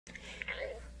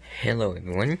Hello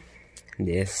everyone,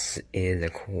 this is a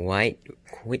quick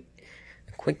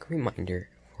reminder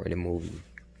for the movie,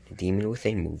 The Demon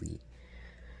Within movie.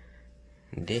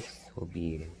 This will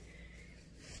be,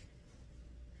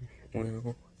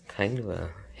 well, kind of a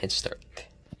head start.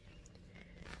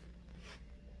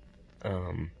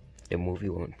 The movie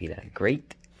won't be that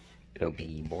great, it'll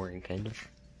be boring kind of,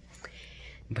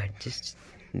 but just,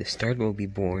 the start will be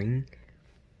boring.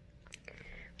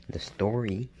 The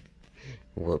story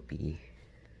will be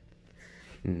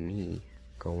me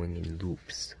going in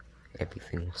loops.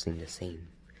 Everything will seem the same.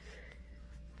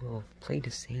 Well, play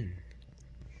the same,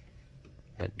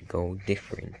 but go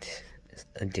different.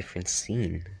 A different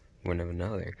scene, one of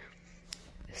another.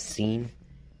 A scene,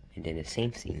 and then the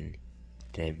same scene,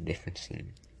 then a different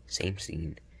scene. Same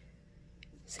scene,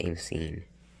 same scene.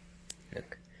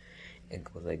 Look, it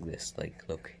goes like this. Like,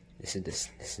 look, this is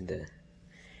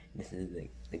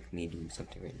like me doing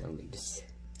something right now, like this.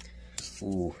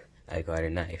 Ooh, I got a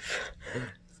knife.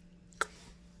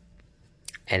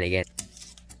 And again.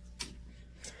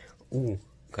 Ooh,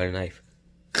 got a knife.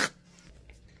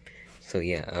 So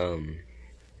yeah,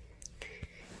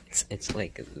 it's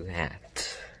like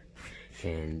that.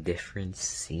 And different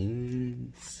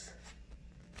scenes.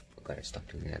 I gotta stop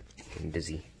doing that. I'm getting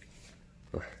dizzy.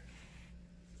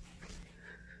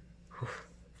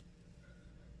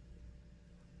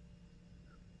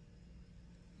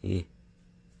 Yeah.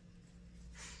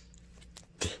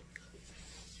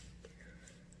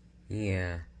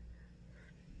 Yeah.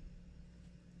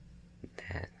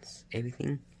 That's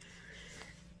everything.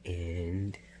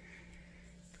 And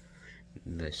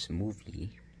this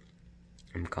movie,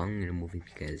 I'm calling it a movie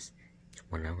because it's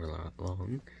 1 hour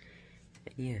long.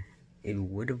 And yeah, it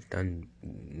would have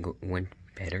went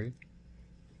better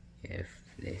if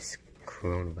this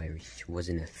coronavirus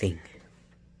wasn't a thing.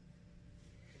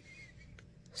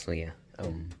 So yeah,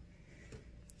 I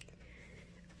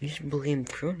just blame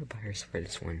coronavirus for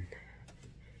this one.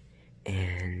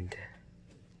 And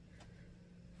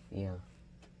yeah.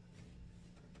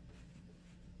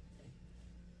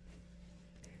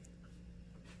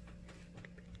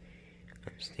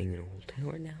 I'm staying in a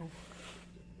hotel right now.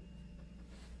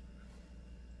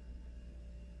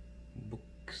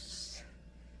 Books.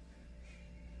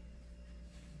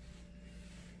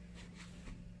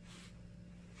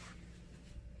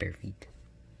 Bare feet.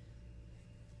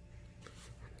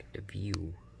 Look at the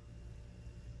view.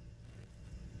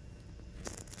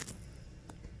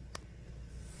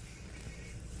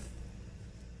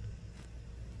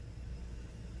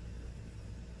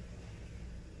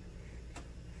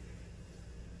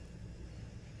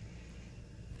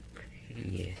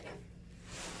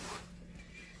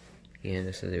 Yeah,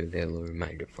 this is a little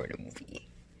reminder for the movie.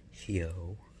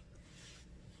 Yo.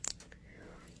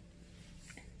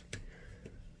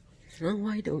 So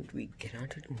why don't we get on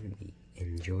to the movie,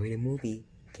 enjoy the movie,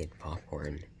 get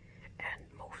popcorn, and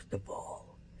most of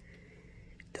all,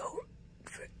 don't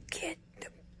forget the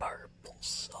purple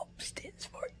substance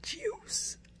for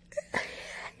juice.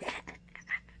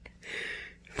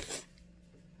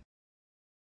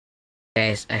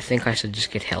 Guys, I think I should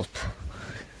just get help.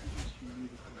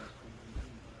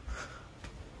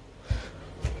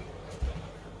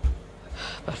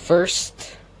 But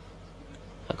first,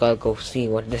 I gotta go see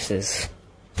what this is.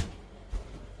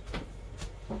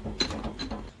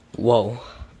 Whoa.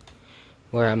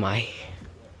 Where am I?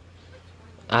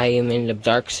 I am in the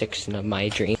dark section of my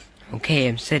dream. Okay,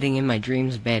 I'm sitting in my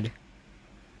dream's bed.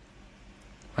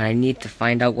 But I need to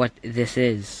find out what this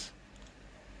is.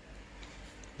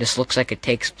 This looks like it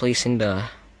takes place in the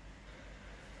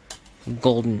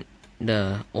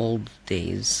old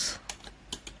days.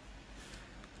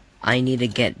 I need to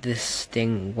get this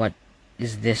thing, what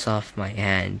is this, off my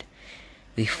hand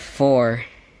before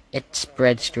it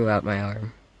spreads throughout my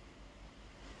arm.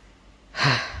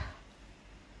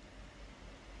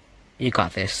 You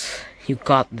got this. You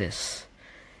got this.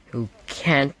 You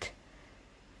can't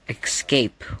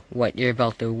escape what you're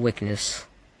about to witness.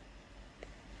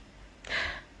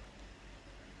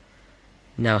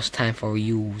 Now it's time for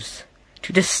you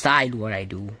to decide what I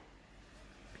do.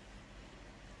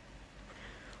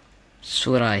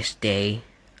 Should I stay,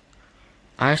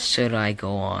 or should I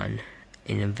go on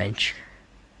an adventure?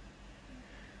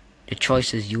 The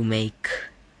choices you make.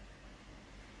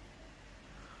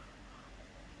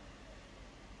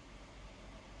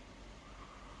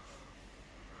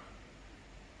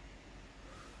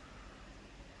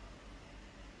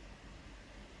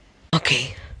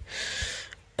 Okay.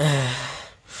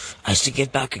 I should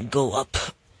get back and go up.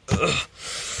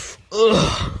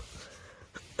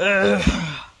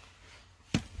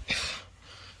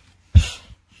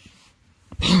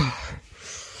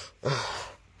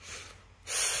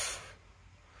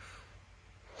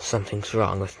 Something's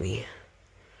wrong with me.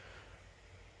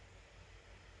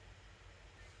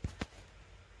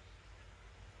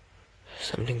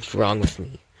 Something's wrong with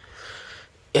me.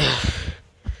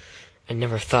 I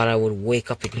never thought I would wake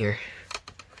up in here.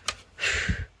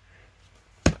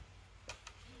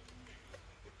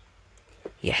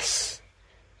 Yes.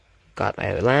 Got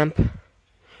my lamp.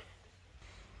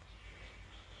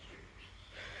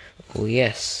 Oh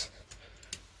yes.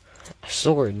 A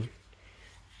sword.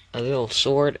 A little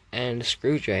sword and a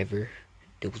screwdriver.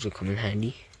 Those will come in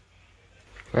handy.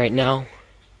 Right now,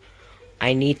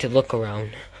 I need to look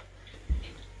around.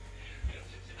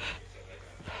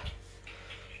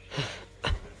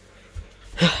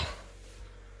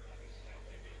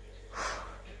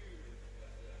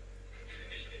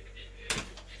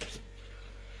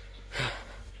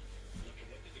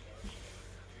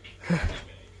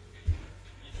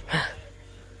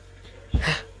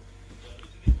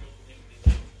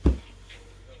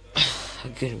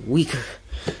 I'm getting weaker.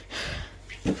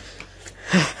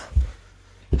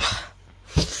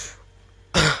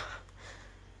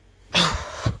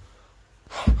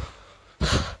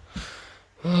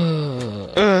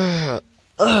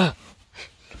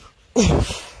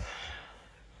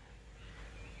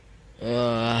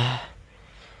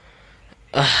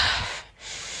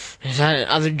 Is that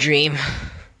another dream?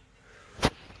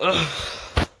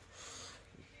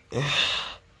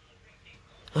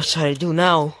 What should I do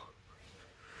now?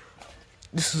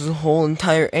 This is a whole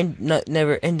entire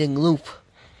never-ending loop.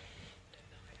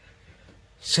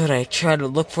 Should I try to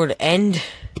look for the end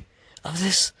of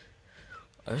this?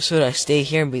 Or should I stay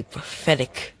here and be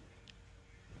pathetic?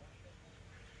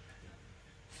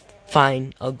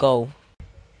 Fine, I'll go.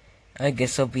 I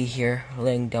guess I'll be here,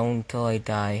 laying down until I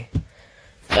die.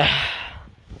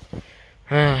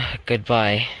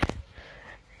 Goodbye.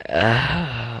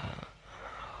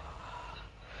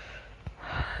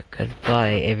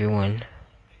 Goodbye, everyone.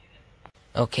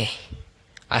 Okay,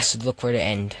 I should look for the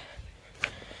end.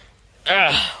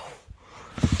 I'm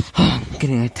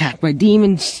getting attacked by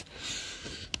demons.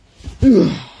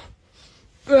 For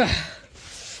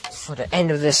the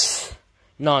end of this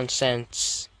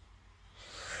nonsense.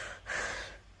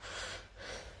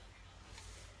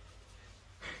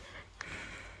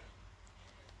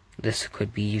 This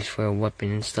could be used for a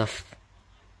weapon and stuff.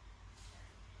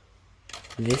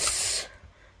 This.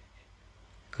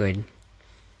 Good.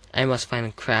 I must find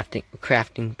a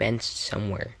crafting bench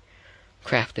somewhere.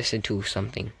 Craft this into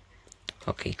something.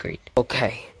 Okay, great.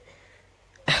 Okay.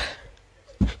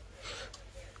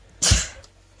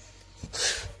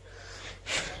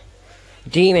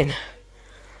 Demon.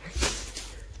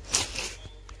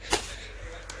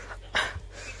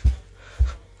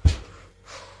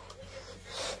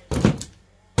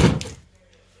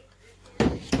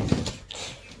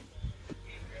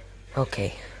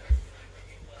 Okay.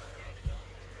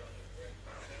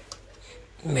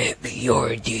 Maybe you're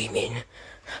a demon.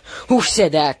 Who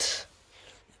said that?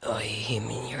 I am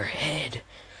in your head.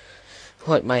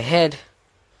 What, my head?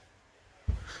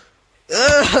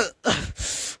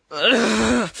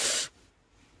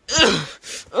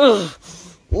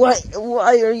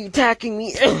 Why are you attacking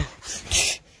me?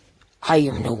 I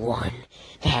am the one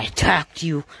that attacked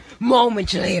you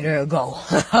moments later ago.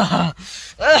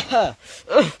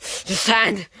 This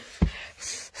hand.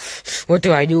 What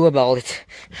do I do about it?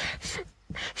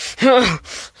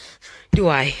 Do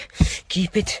I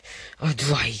keep it or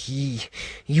do I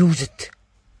use it?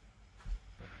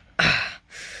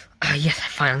 Yes, I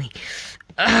finally.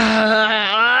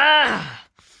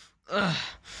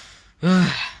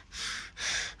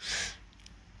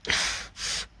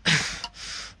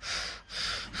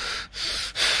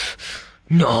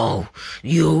 No,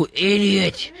 you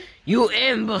idiot! You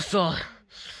imbecile!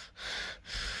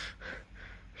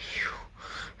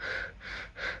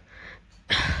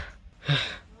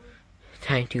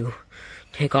 Time to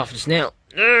take off this nail.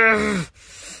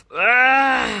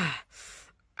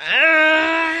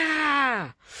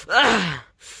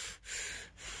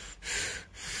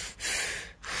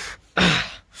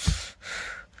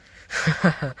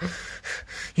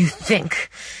 You think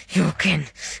you can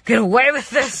get away with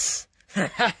this?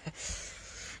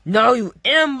 No, you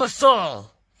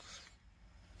imbecile!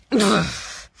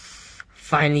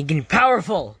 Finally getting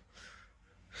powerful!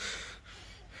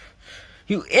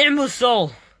 You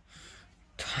imbecile!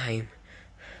 Time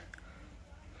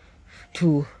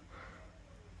to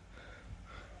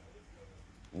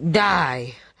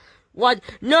die. What?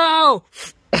 No!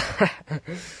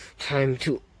 Time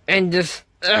to end this.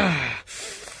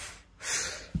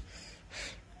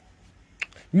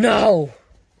 No!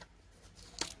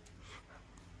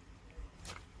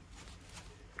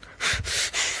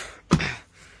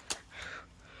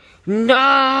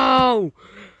 No!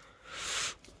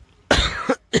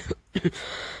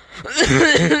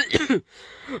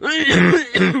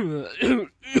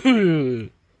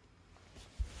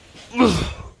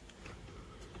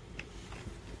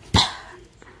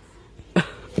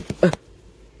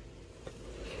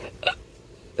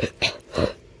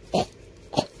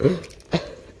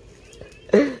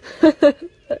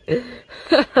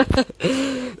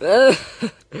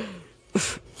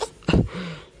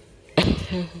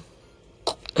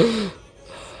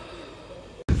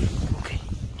 Okay.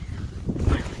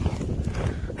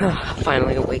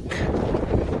 Finally awake.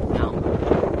 Now,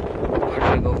 where do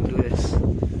I go and do this?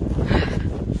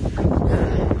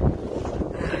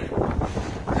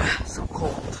 So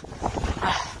cold.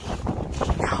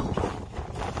 Now.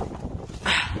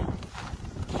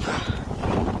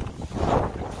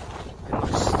 I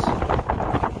must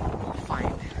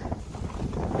find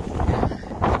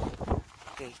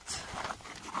gate.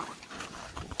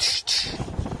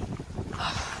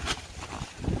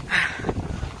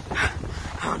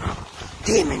 Oh no,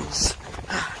 demons!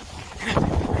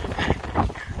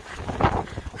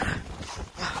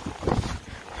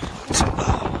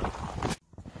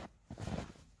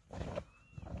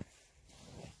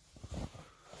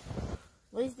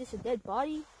 What is this, a dead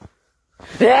body?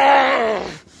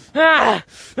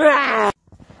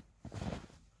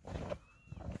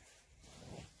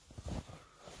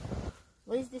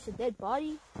 What is this, a dead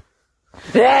body?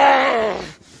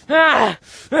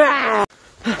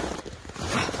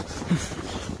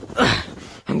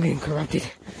 I'm getting corrupted.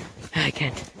 I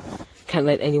can't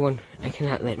let anyone, I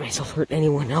cannot let myself hurt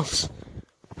anyone else.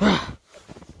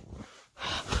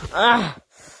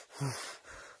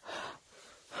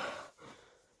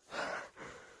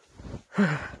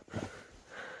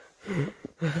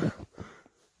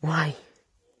 Why?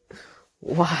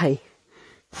 Why?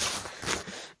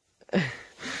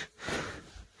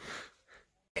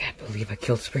 Can't believe I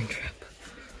killed Springtrap.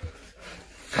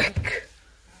 Frick.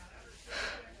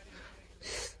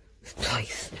 This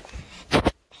place.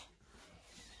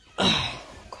 Oh,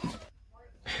 God.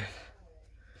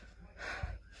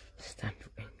 It's time to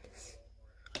end this.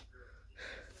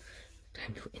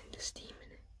 Time to end this demon.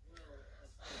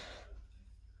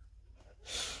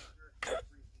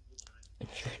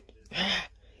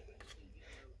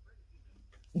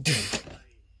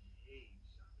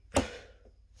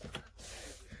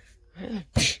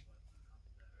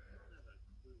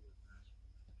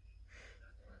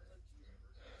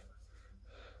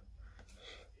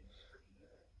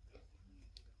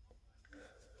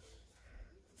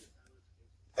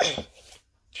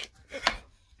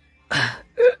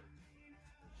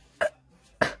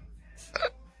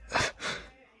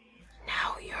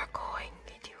 Now you're going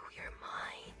into your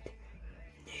mind.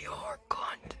 You're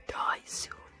going to die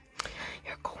soon.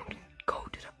 You're going to go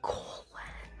to the coal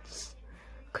lands.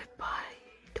 Goodbye,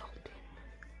 Dalton.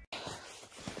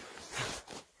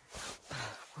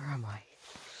 Where am I?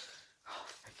 Oh,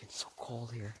 freaking so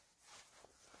cold here.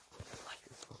 Like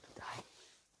this world to die.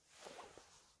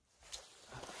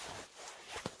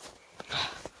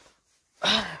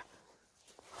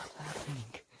 What's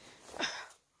happening?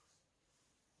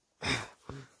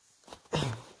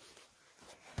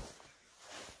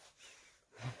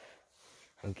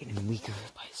 I'm getting weaker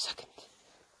by a second.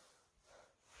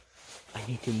 I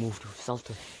need to move to a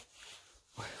shelter.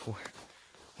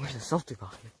 Where's the shelter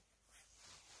gone?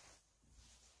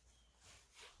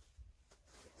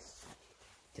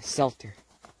 The shelter.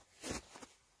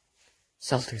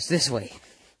 Shelter's this way.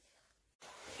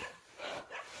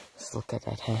 Let's look at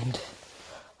that hand.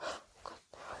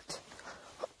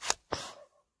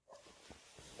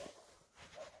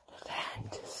 That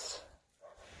hand is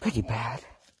pretty bad,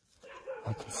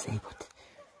 I can say, but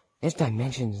this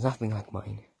dimension is nothing like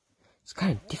mine. It's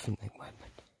kind of different like mine,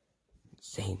 but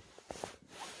same.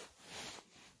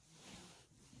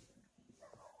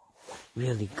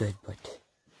 Really good, but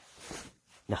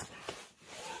nothing.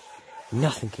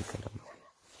 Nothing can get on my way.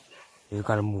 You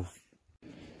gotta move.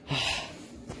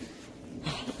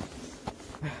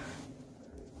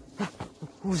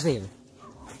 Who's there?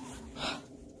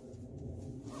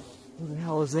 Who the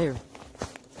hell is there?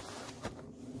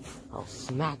 I'll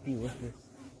smack you with this.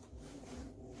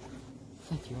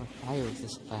 Set you on fire with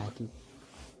this fatty.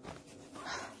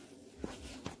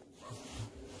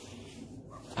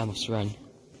 I must run.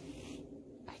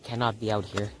 I cannot be out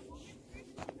here.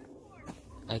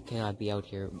 I cannot be out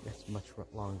here much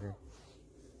longer.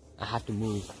 I have to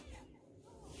move.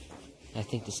 I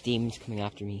think the steam's coming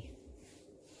after me.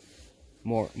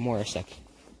 More a sec.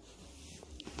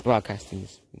 Broadcasting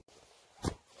this.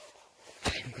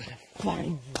 I'm gonna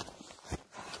find you.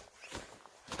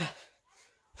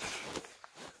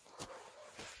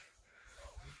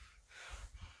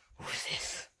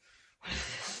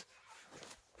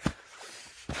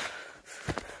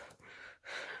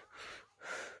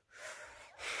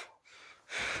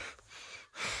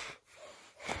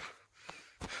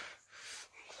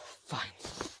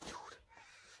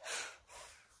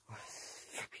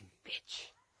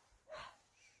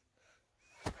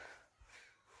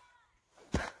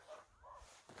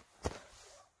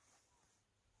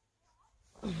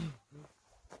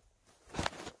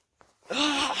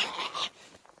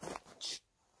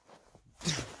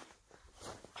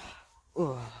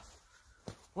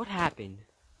 What happened?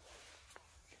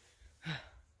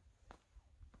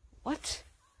 What?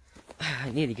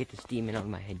 I need to get this demon out of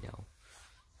my head now.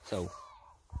 So,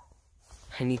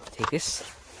 I need to take this.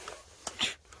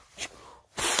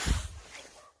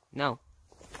 No.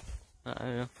 I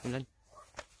don't know. I'm done.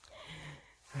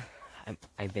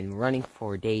 I've been running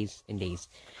for days and days.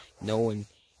 No one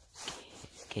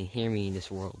can hear me in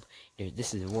this world.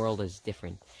 This world is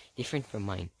different. Different from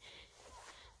mine.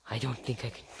 I don't think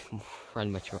I can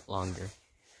run much longer.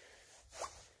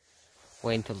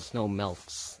 Wait until the snow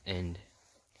melts, and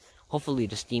hopefully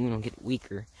this demon will get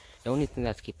weaker. The only thing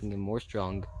that's keeping him more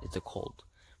strong is the cold.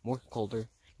 More colder,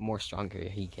 more stronger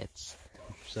he gets.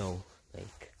 So,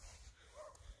 like,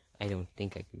 I don't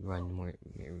think I could run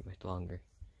much longer.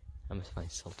 I must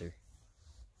find shelter.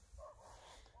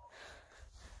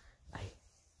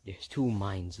 There's two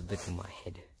minds living in my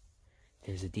head.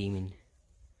 There's a demon,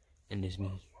 and there's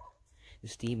me.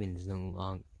 This demon is no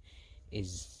longer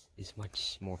is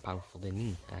much more powerful than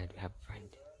me. I have a friend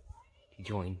to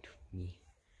join me.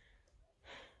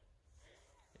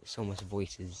 There's so much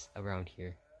voices around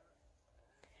here.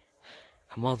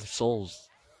 From all the souls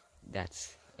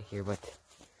that's here, but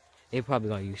they probably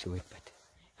got used to it. But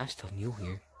I'm still new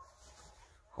here.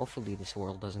 Hopefully this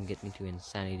world doesn't get me to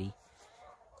insanity.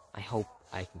 I hope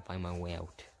I can find my way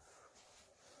out.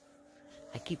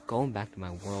 I keep going back to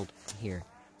my world here,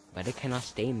 but I cannot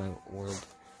stay in my world.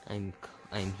 I'm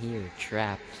here,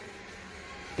 trapped.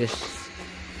 This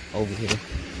over here.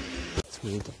 It's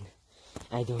me again.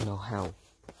 I don't know how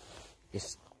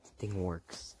this thing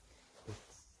works.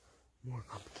 It's more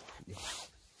complicated than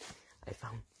I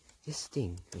found this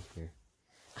thing right here.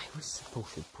 I was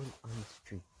supposed to put it on the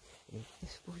tree. And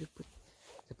it's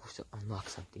supposed to unlock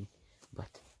something,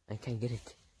 but I can't get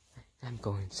it. I'm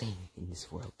going insane in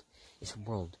this world. This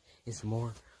world is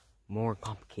more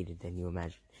complicated than you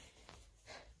imagine.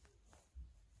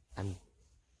 I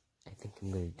think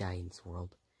I'm gonna die in this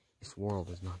world. This world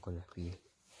is not gonna be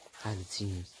as it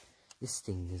seems. This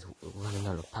thing is running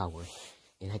out of power,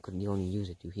 and I could only use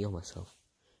it to heal myself.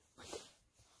 But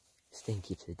this thing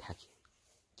keeps attacking,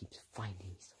 keeps finding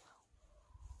me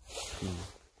somehow.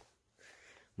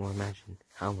 More imagine,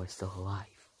 how am I still alive?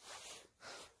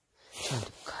 I'm trying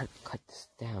to cut this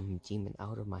damn demon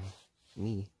out of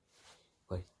me,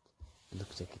 but it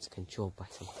looks like it's controlled by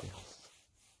something else.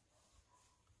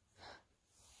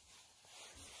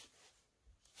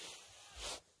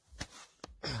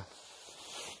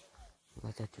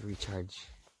 Let that to recharge.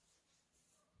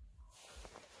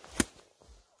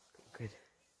 Good.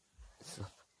 So,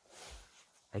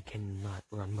 I cannot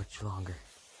run much longer.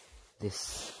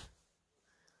 This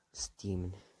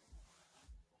demon.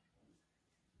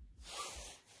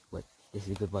 But this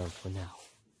is a good one for now.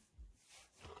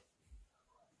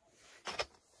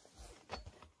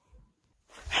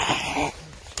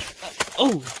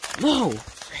 Oh no!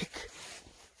 Frick!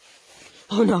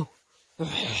 Oh no!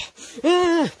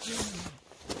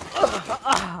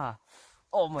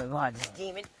 Oh my god, this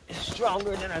demon is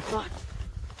stronger than I thought.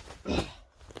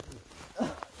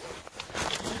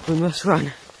 We must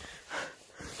run.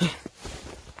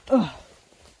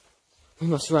 We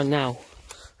must run now.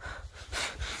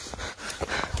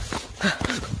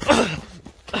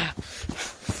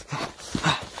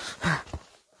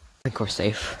 I think we're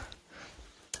safe.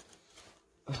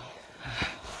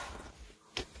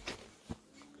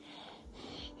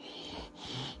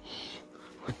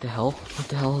 What the hell? What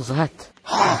the hell is that?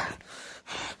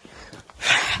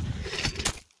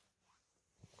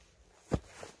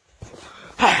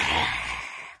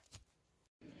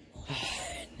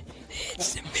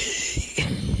 It's me.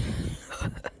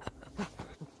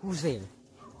 Who's there?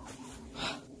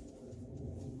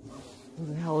 Who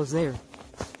the hell is there?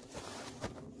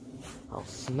 I'll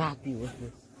smack you with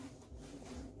this.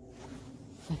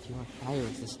 Set you on fire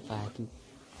with this faggot.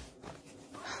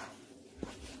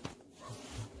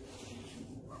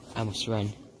 I must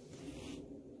run.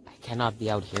 I cannot be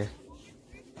out here.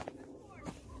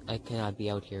 I cannot be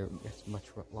out here much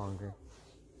longer.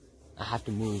 I have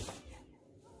to move.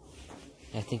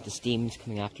 I think this demon's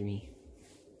coming after me.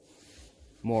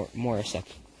 More a sec.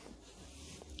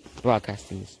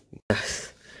 Broadcasting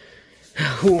this.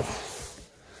 I'm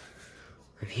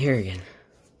here again.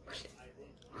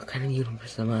 What kind of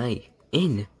universe am I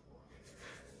in?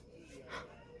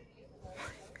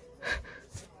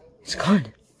 It's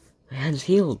gone. My hand's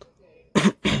healed.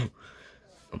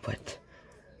 But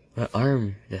my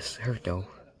arm just hurt though.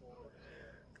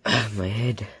 My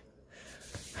head.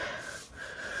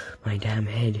 My damn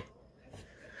head.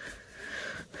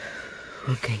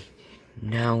 Okay.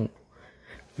 Now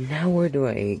where do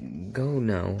I go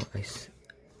now?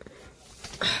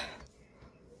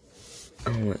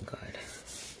 Oh my god.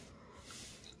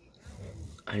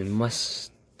 I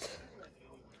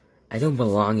don't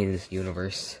belong in this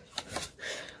universe.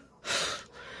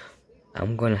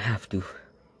 I'm gonna have to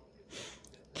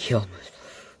kill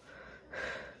myself.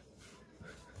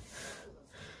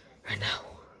 Right now.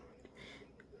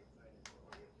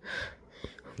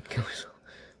 Kill myself.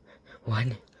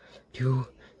 1, 2,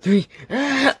 3.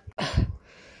 Ah!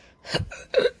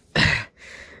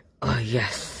 Oh,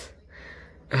 yes.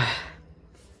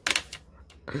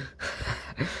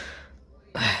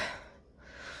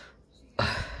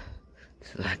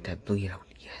 Let that bleed out,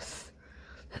 yes.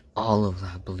 Let all of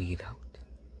that bleed out.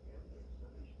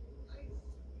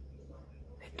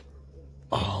 Let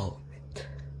all of it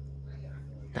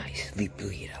nicely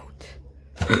bleed out.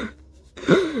 What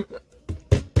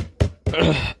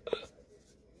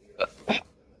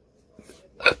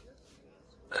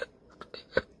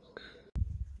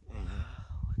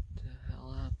the hell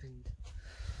happened?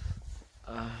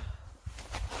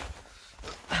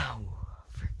 Ow,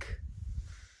 frick.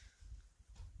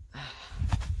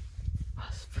 Oh,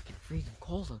 it's freaking freezing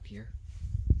cold up here.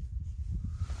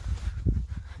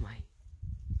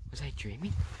 Was I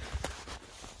dreaming?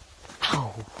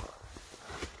 Ow!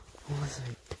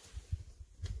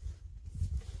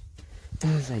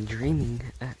 Was I dreaming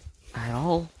at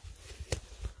all?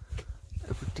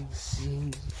 Everything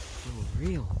seems so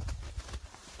real.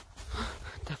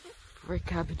 What the frick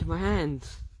happened to my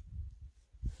hands?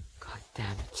 God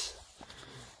damn it.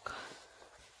 God.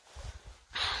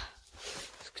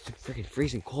 It's freaking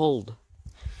freezing cold.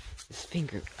 This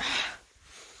finger.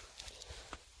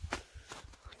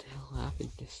 What the hell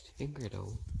happened to this finger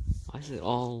though? Why is it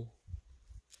all...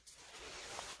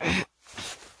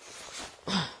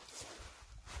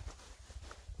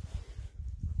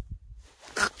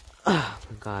 Oh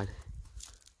my god.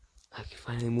 I can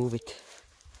finally move it.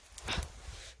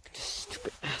 This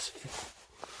stupid ass finger.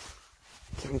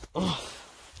 Get it off.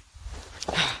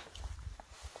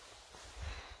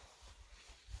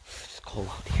 It's cold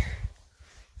out here.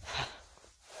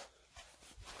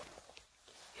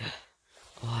 Yeah.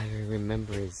 All I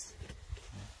remember is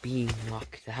being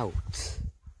knocked out.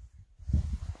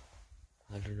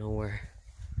 I don't know where,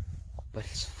 but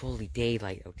it's fully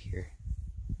daylight out here.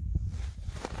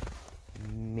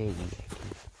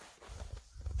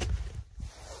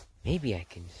 Maybe I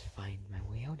can find my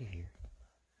way out of here.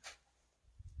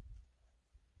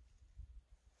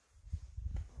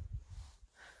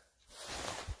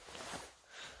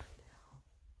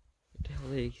 Where the hell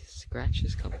did these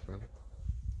scratches come from?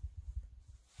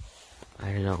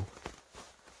 I don't know.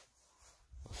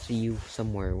 I'll see you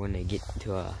somewhere when I get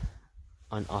to a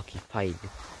unoccupied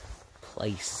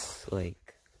place, like.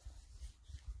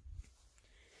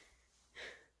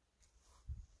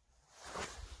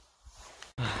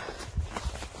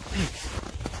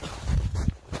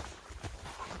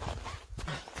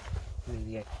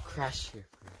 Maybe I crash here.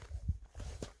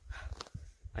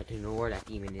 I don't know where that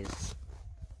demon is.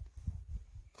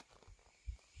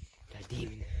 That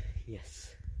demon, yes.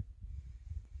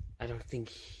 I don't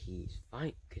think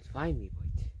could find me,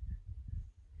 but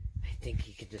I think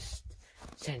he could just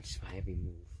sense my every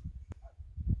move.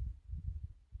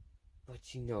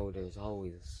 But you know, there's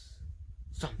always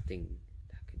something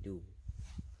that could do.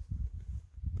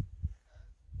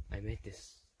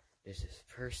 There's this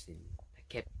person that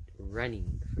kept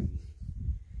running from me.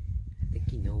 I think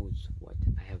he knows what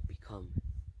I have become,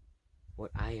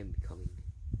 what I am becoming.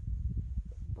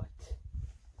 But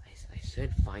I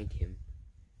should find him,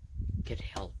 get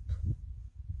help.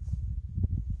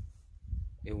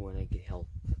 And when I get help,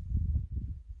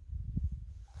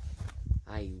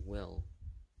 I will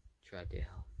try to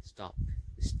stop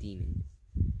this demon.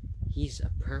 He's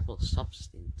a purple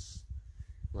substance.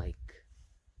 Like,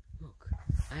 look,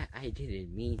 I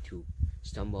didn't mean to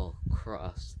stumble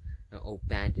across an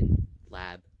abandoned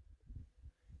lab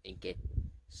and get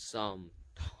some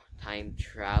time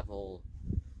travel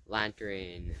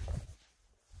lantern.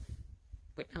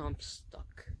 But now I'm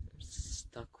stuck. I'm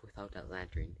stuck without that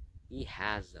lantern. He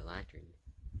has the lantern.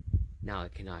 Now I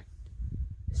cannot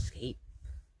escape.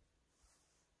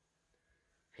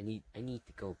 I need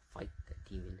to go fight that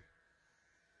demon.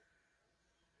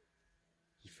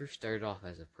 He first started off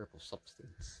as a purple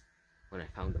substance when I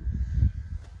found him.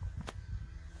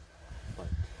 But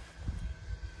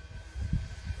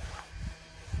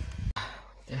what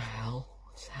the hell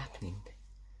was happening?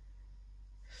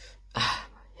 My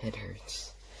head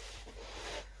hurts.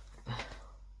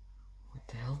 What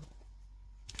the hell?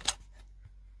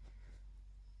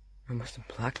 I must have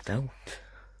blacked out.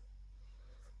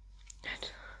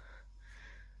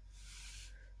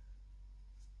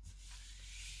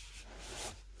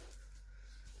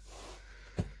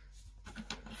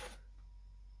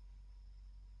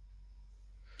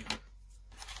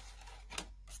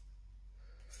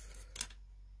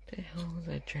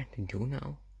 trying to do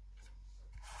now?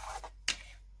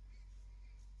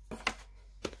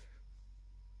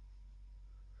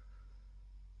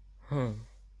 Huh.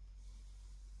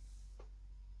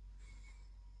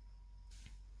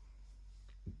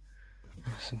 I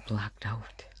was blacked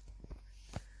out.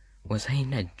 Was I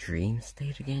in a dream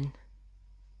state again?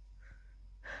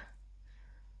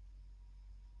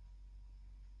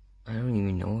 I don't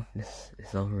even know if this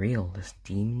is all real, this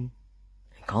demon.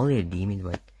 I call it a demon,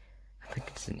 but I think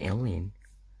it's an alien.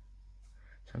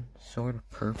 Some sort of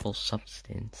purple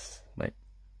substance, but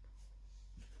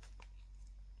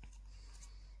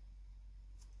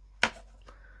it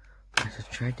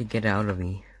tried to get out of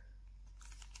me.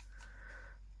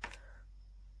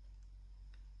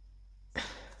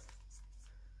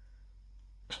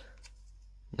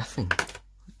 Nothing. What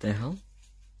the hell?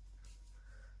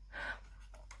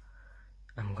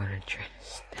 I'm gonna try to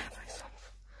stab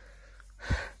myself.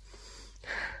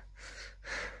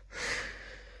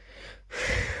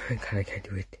 I can't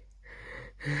do it.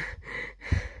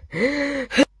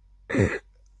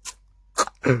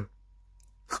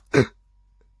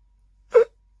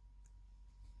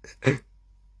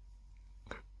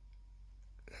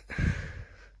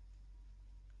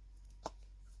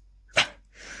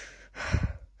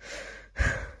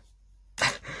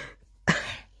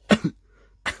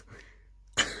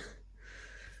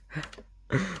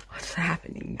 What's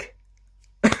happening?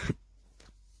 I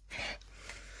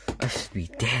should be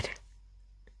dead.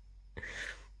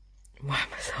 Why am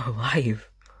I so alive?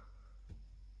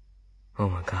 Oh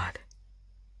my god.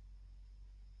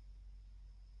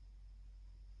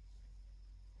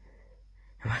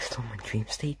 Am I still in my dream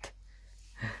state?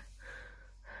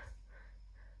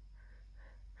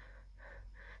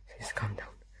 Just calm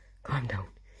down. Calm down.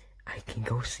 I can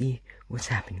go see what's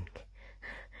happening.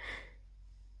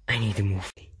 I need to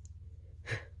move.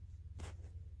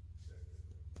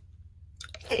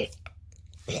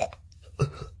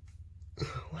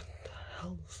 What the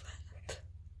hell is that?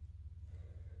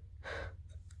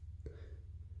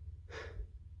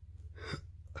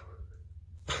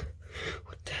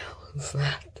 What the hell is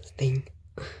that thing?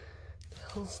 What the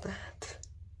hell is that?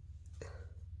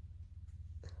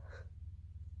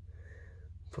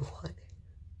 Blood?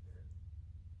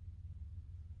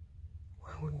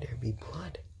 Why would there be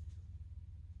blood?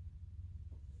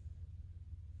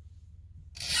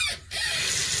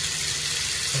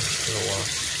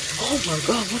 Oh my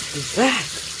god, what is that?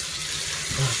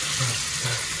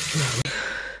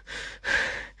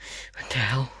 What the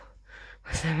hell?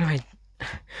 What's that my...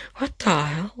 What the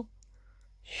hell?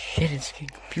 Shit, it's getting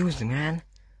confusing, man.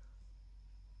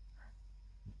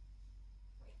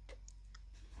 Wait.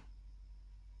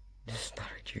 This is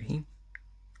not a dream?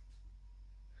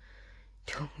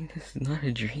 Tell me this is not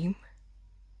a dream?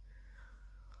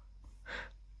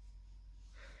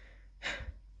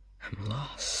 I'm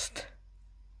lost.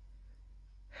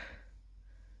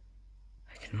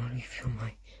 I can already feel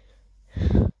my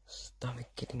stomach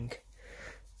getting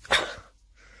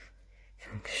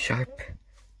feeling sharp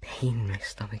pain in my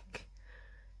stomach.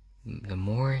 The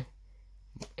more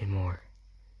and more.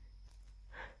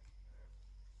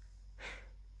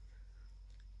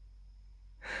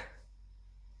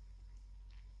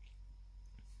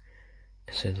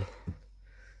 I should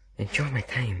enjoy my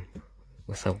time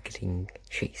without getting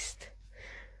chased.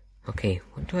 Okay,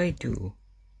 what do I do?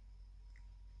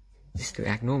 Just to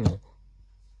act normal.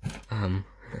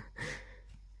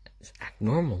 Just act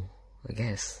normal, I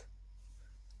guess.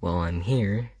 While I'm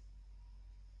here.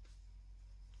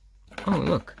 Oh,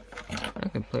 look. I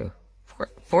can play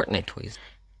Fortnite toys.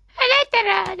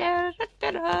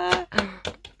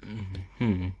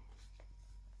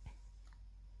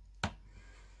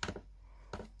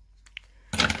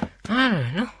 I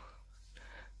don't know.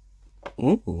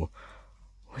 Ooh,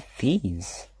 what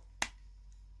these?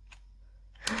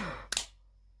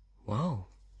 Wow.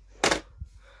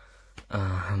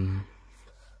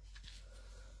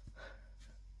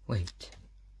 Wait.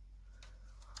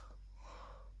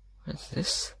 What's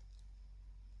this?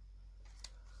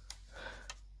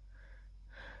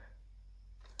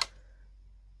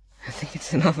 I think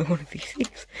it's another one of these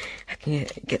things. I can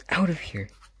get out of here.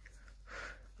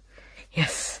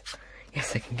 Yes.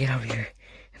 Yes, I can get out of here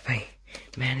if I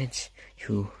manage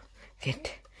to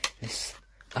get this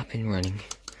up and running.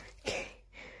 Okay.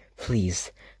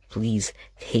 Please, please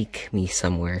take me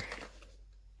somewhere.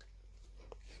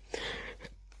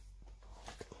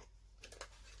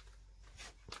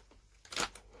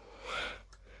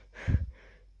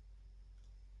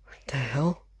 What the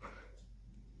hell?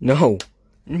 No.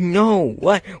 No.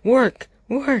 What? Work.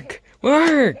 Work.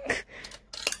 Work.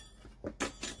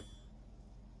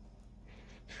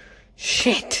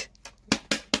 Shit!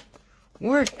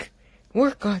 Work!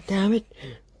 Work, goddammit!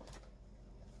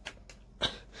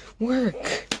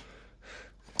 Work!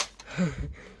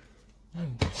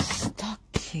 I'm stuck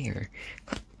here.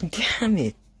 God damn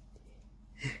it!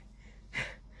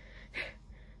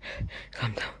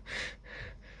 Calm down.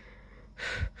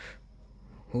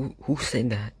 Who said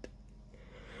that?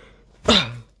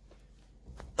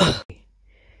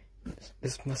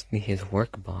 This must be his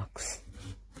work box.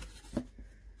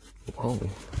 Whoa.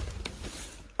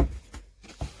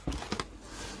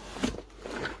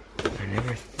 I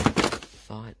never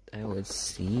thought I would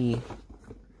see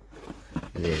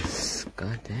this.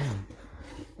 Goddamn.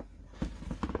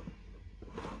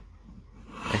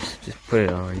 I should just put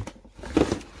it on.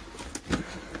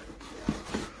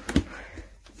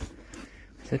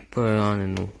 Let's put it on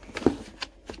and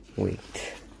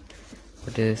wait.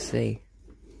 What did it say?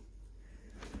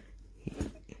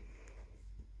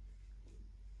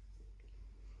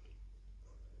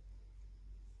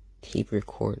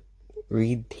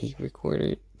 Read tape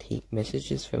recorder, tape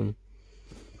messages from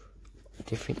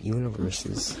different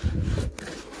universes.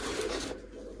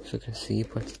 So you can see a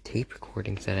bunch of tape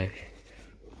recordings that I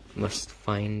must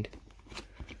find.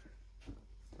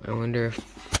 I wonder if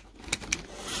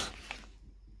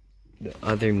the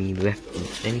other me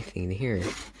left anything here.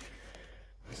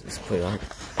 Let's just put it on.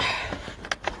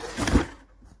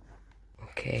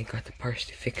 Okay, I got the parts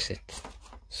to fix it.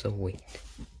 So wait.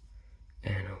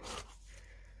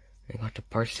 I got the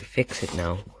parts to fix it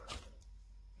now.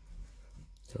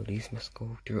 So these must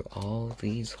go through all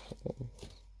these holes.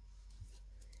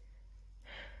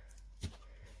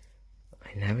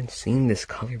 I haven't seen this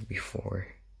color before.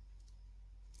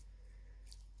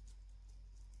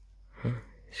 Huh?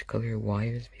 This color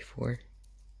wires before?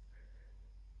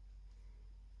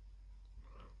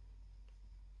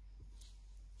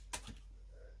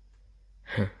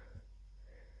 Huh.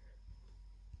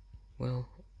 Well,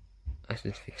 I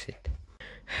should fix it.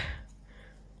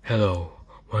 Hello,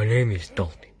 my name is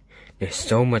Dalton. There's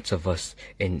so much of us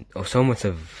and so much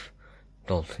of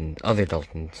Dalton, other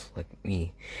Daltons like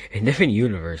me, in different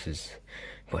universes.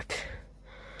 But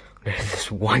there's this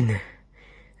one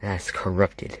that's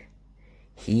corrupted.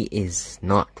 He is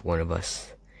not one of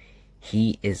us.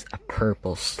 He is a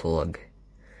purple slug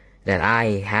that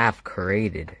I have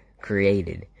created.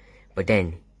 But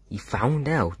then he found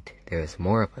out there's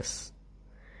more of us.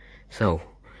 So,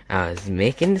 I was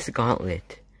making this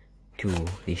gauntlet to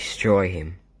destroy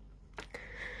him.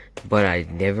 But I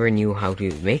never knew how to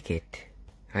make it.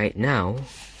 Right now,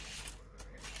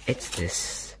 it's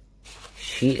this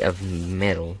sheet of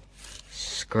metal,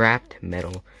 scrapped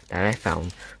metal, that I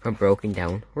found from broken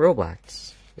down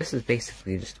robots. This is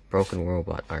basically just a broken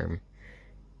robot arm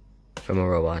from a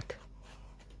robot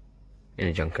in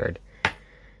a junkyard.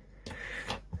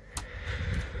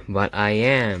 But I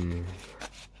am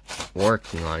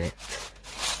working on it.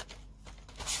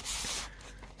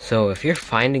 So if you're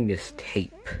finding this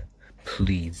tape,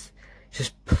 please,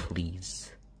 just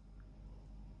please,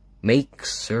 make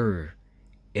sure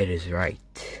it is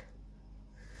right.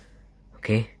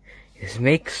 Okay? Just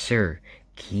make sure,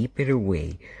 keep it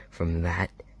away from that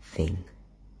thing.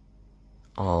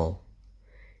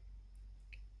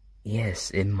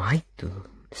 Yes, it might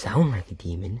sound like a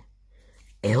demon,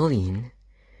 alien,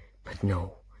 but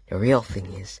no, the real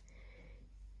thing is,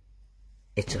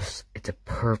 it's a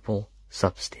purple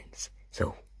substance.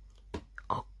 So,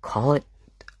 I'll call it,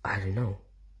 I don't know,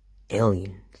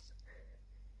 aliens.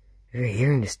 If you're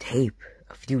hearing this tape,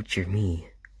 a future me,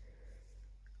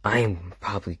 I am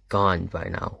probably gone by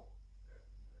now.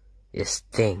 This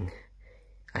thing,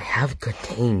 I have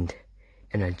contained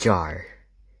in a jar.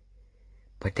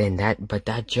 But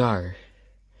that jar,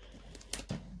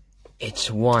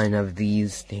 it's one of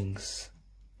these things.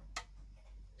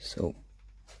 So,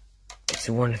 it's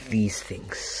one of these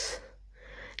things.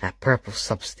 That purple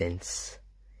substance,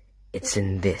 it's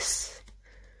in this.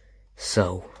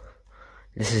 So,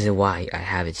 this is why I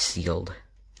have it sealed.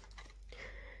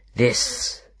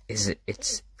 This is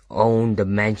its own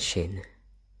dimension.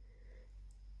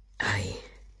 I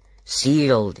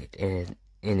sealed it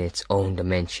in its own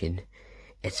dimension.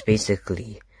 It's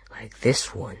basically like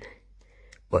this one,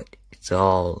 but it's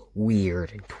all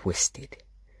weird and twisted.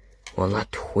 Well,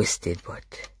 not twisted,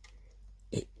 but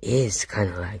it is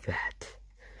kind of like that.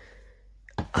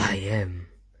 I am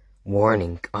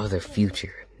warning other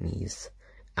future me's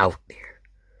out there.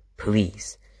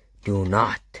 Please do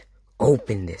not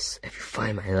open this if you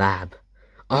find my lab,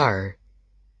 or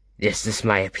this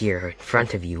might appear in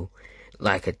front of you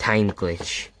like a time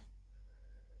glitch.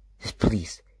 Just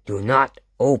please do not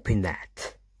open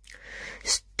that.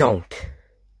 Just don't.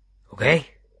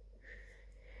 Okay?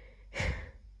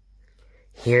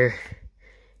 Here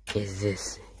is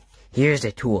this. Here's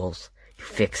the tools to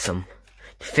fix them.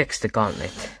 To fix the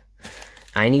gauntlet.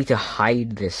 I need to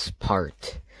hide this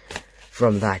part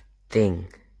from that thing.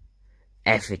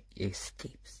 If it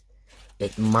escapes,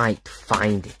 it might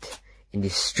find it and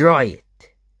destroy it.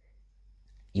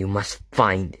 You must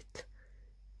find it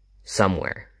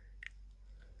somewhere.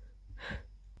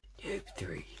 Take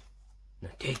 3. Now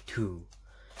take 2.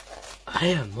 I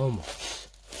am almost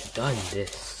done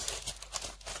this.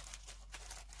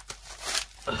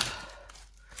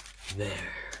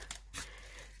 There.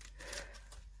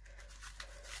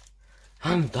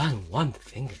 I'm done one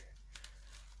finger.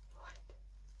 What?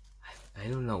 I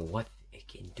don't know what it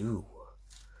can do.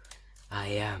 I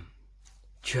am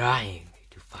trying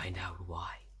to find out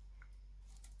why.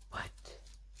 But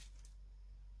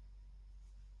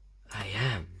I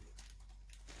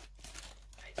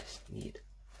just need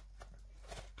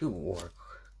to work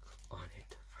on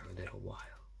it for a little while.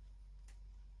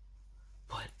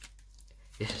 But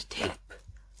this is tape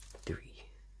 3.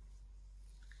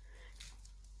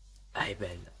 I've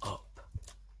been up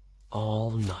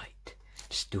all night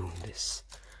just doing this.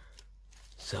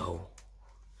 So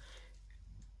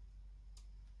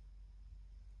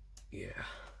yeah.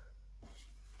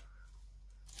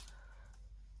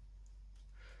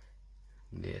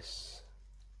 This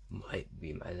might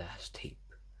be my last tape.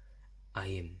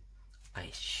 I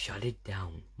shut it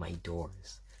down, my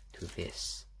doors to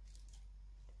this.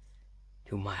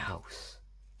 To my house.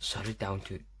 Shut it down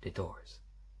to the doors.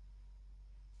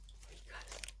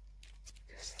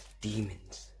 Because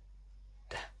demons,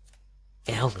 the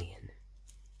alien,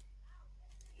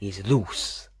 he's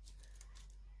loose.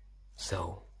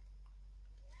 So,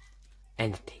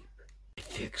 and the tape. It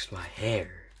fixed my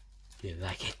hair. You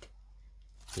like it?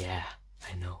 Yeah,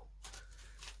 I know.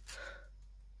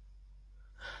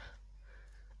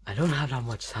 I don't have that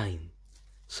much time,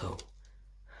 so...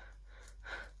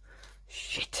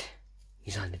 Shit.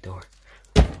 He's on the door.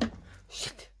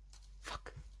 Shit.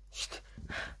 Fuck. Shit.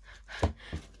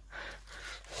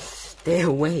 Stay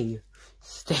away.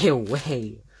 Stay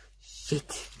away.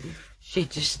 Shit. Shit,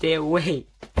 just stay away.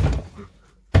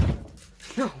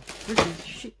 No.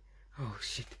 Shit. Oh,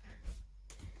 shit.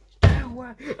 Stay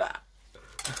away.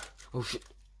 Oh, shit.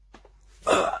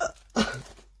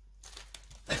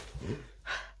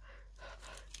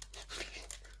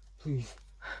 Please.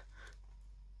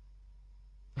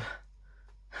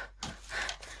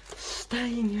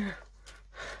 Stay in here.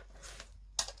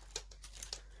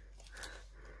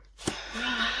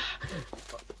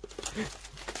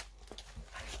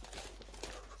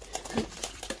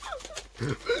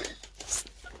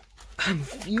 I'm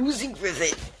fusing with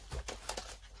it.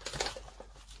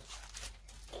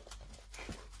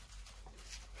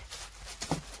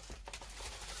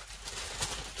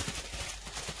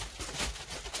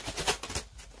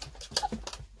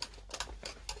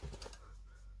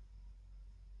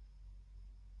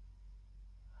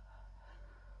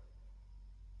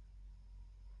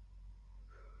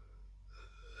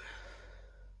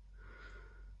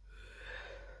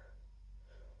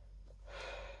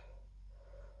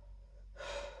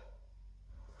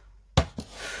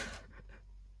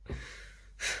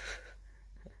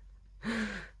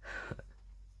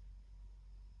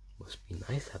 Must be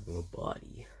nice having a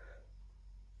body.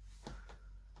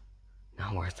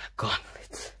 Now where's that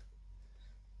gauntlet?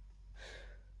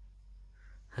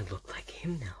 I look like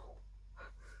him now.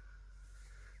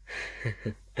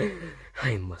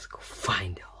 I must go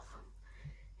find all of them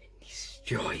and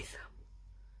destroy them.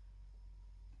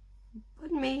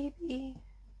 But maybe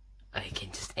I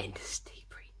can just end this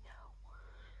tape right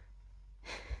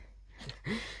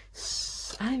now.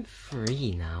 I'm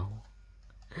free now.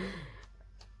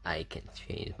 I can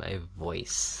change my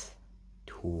voice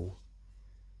to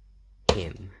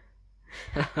him.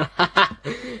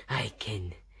 I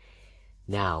can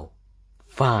now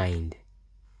find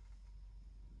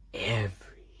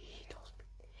every dolphin,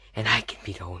 and I can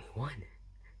be the only one.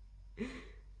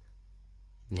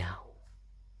 Now,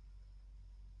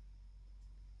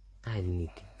 I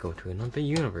need to go to another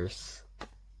universe.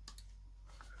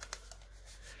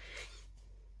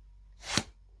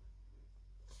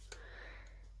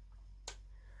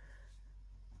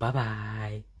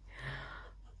 Bye-bye.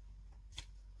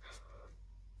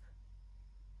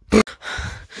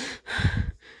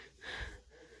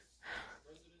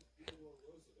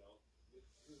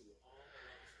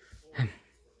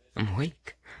 I'm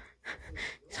awake.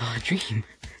 It's all a dream.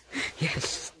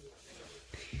 Yes.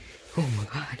 Oh my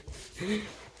god.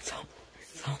 It's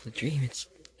all a dream. It's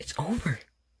over.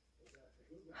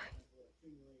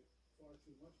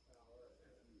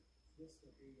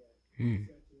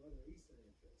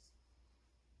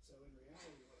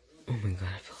 my god,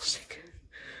 I feel sick.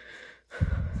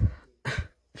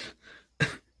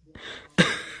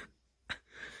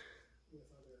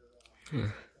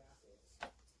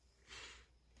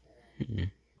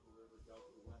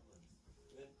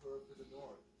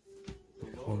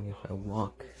 Only if I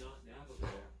walk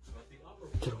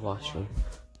to the washroom.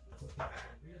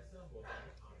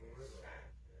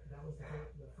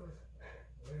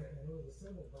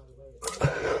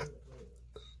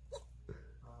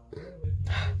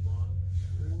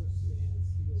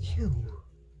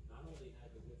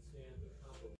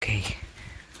 Okay,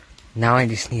 now I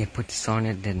just need to put this on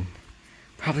it, then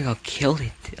probably I'll kill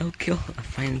it. I'll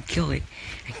finally kill it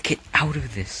and get out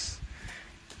of this.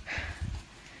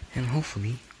 And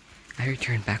hopefully, I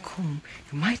return back home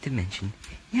in my dimension.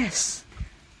 Yes!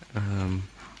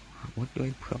 What do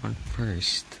I put on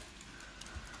first?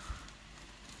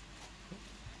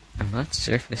 I'm not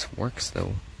sure if this works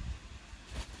though.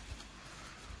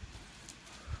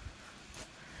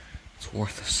 It's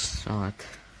worth a shot.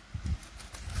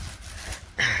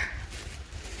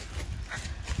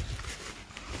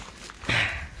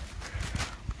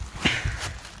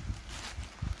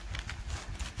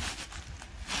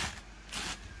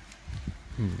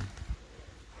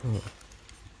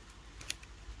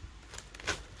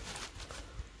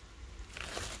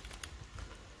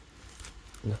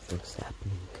 Nothing's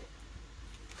happening.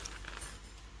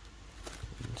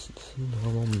 It's a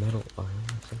normal metal arm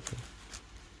or something.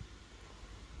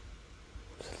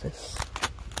 What's this?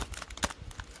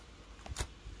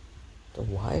 The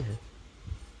wire.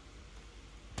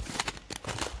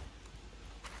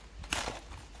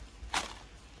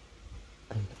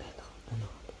 I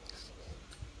know.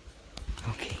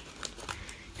 Okay.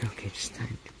 Okay, just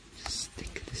time to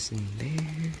stick this in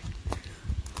there.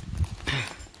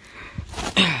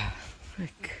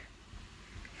 Frick.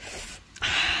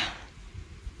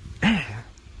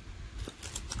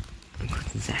 Look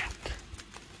at that.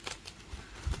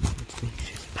 It's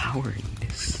just powering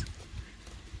this.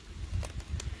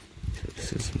 So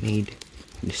this is made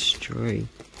to destroy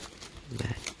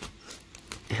that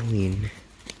alien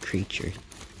creature.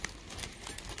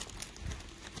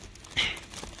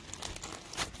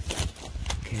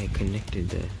 Okay, I connected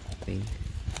the thing.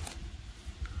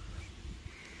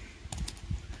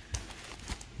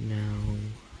 Now,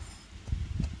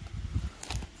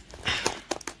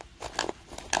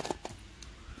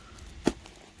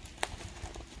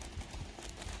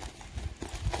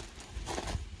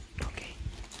 okay,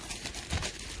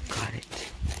 got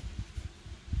it.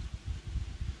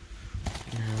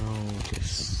 Now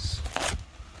just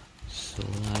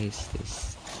slice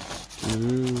this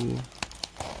through.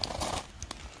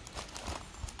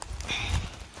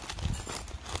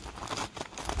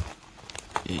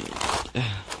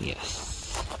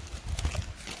 Yes,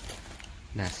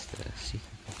 that's the secret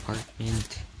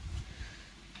compartment.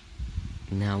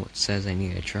 Now it says I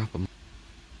need to drop them.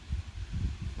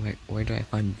 Where do I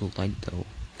find blood though?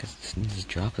 Because this needs a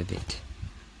drop of it.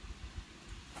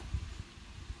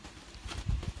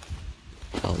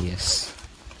 Oh yes.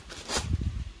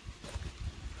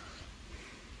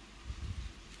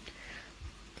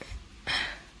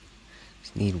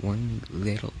 Just need one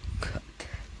little cut.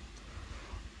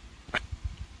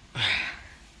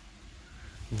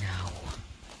 Now,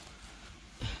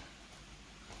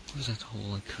 what was that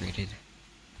hole I created?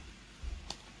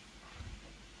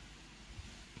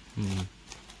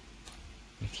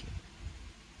 Right here.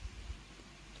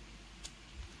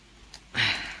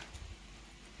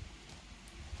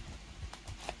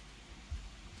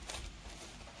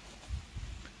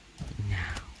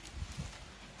 Now,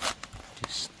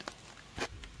 just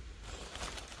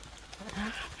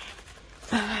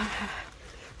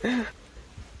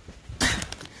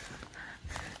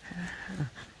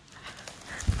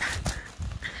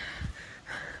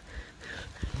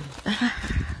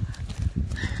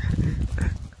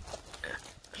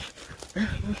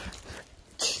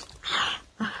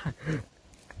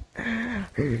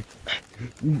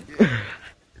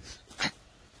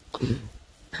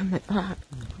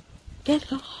get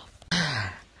it off.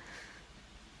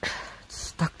 It's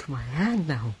stuck to my hand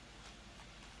now.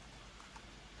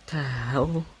 What the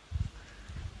hell?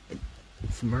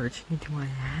 It's merging into my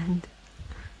hand.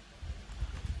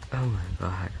 Oh my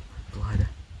god, blood.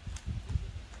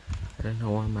 I don't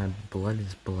know why my blood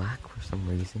is black for some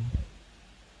reason.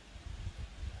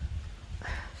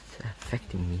 It's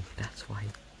affecting me, that's why.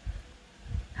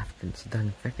 After it's done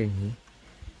affecting me,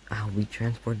 I'll be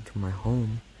transported to my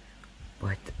home,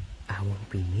 but I won't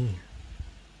be me.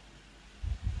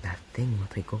 That thing will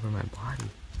take over my body.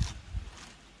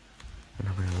 I'm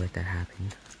not gonna let that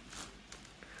happen.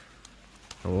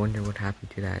 I wonder what happened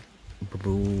to that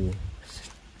blue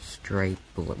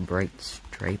bright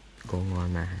stripe going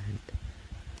on my hand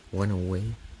went away.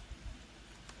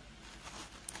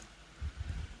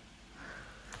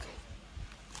 Okay.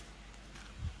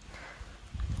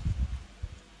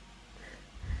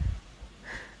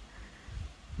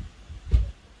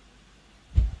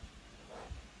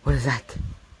 What is that?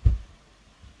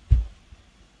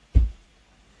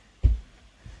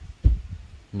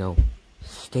 No.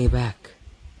 Stay back.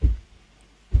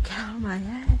 Get out of my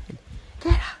head.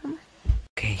 Get out of my head.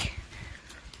 Okay.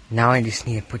 Now I just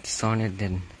need to put this on it,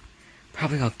 then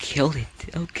probably I'll kill it.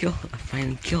 I'll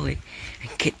finally kill it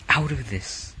and get out of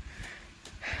this.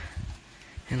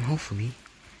 And hopefully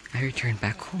I return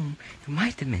back home to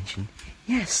my dimension.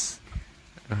 Yes.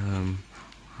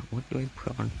 What do I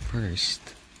put on first?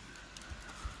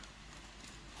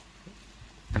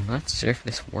 I'm not sure if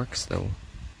this works though.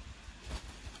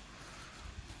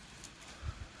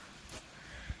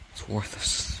 It's worth a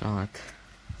shot.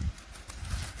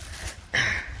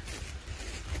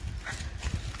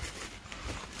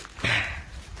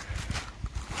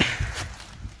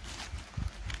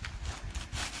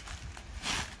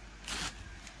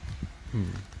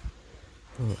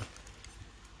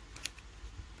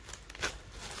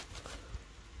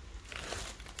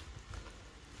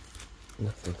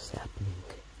 Nothing's happening.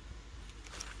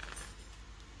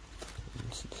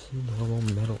 It's just normal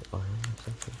metal arm or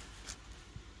something.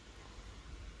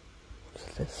 What's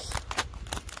this?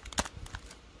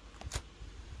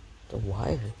 The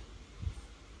wire.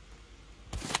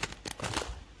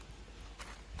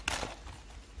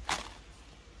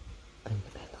 I know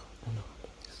how to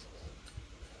fix this.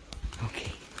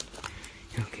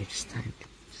 Okay, just time to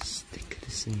stick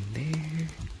this in there.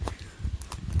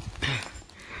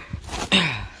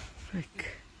 Frick.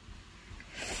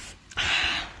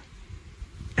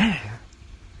 I'm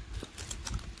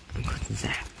going to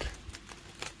zap.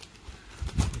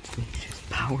 It's just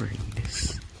powering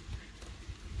this.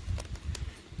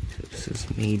 So this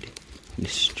is made to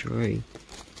destroy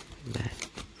that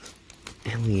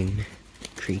alien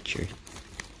creature.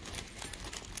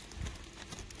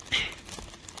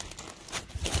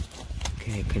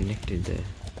 Okay, I connected the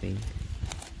thing.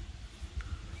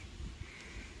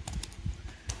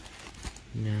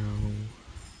 Now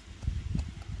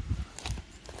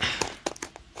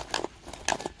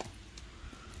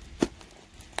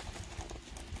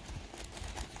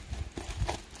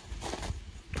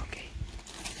okay,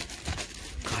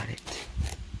 got it.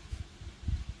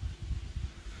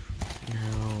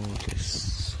 Now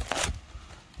just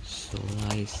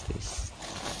slice this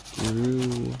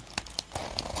through.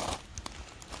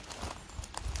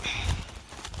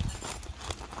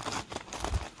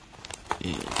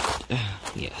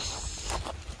 Yes.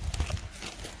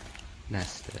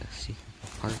 That's the secret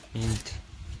compartment.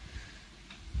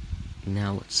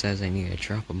 Now it says I need to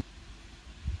drop them.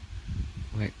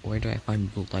 Where do I find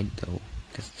blood though?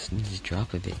 Because this needs to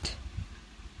drop a bit.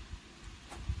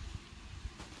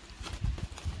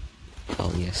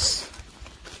 Oh yes.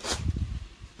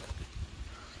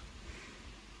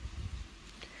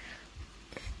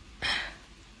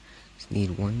 Just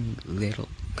need one little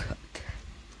cut.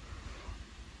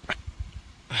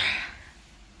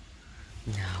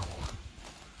 Now,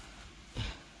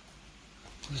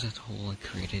 where's that hole I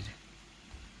created?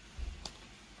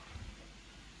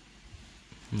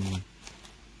 Right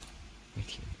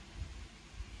here.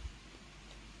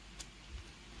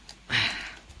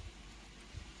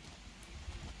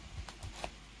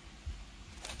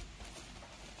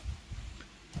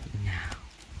 Now,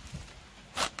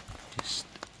 just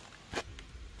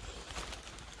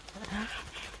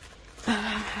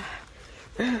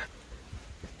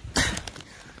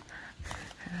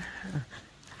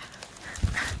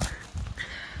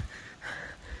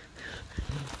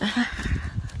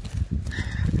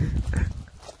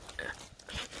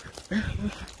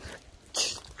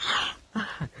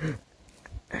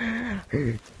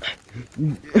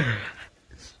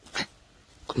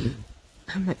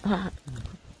oh my god,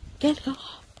 get it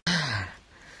off.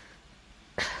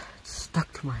 It's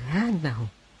stuck to my hand now.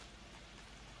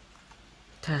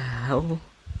 What the hell?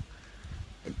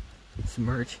 It's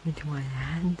merging into my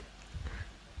hand.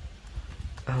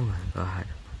 Oh my god,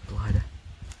 my blood.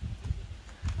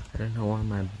 I don't know why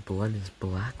my blood is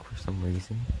black for some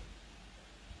reason.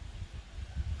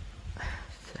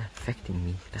 It's affecting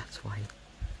me, that's why.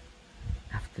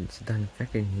 After it's done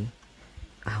affecting me,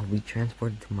 I'll be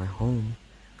transported to my home,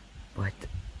 but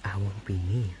I won't be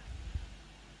me.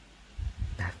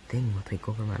 That thing will take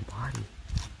over my body.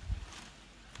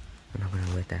 I'm not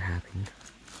gonna let that happen.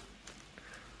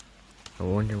 I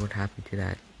wonder what happened to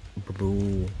that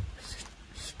blue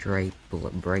stripe,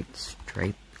 bright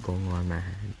stripe going on my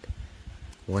hand.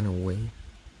 One away.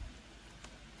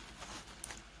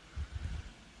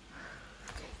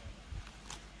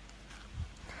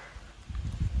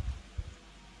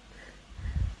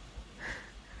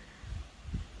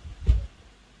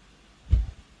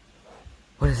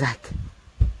 What is that?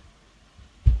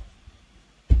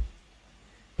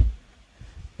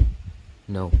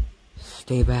 No.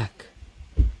 Stay back.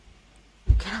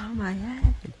 Get out of my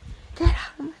head. Get out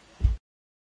of my head.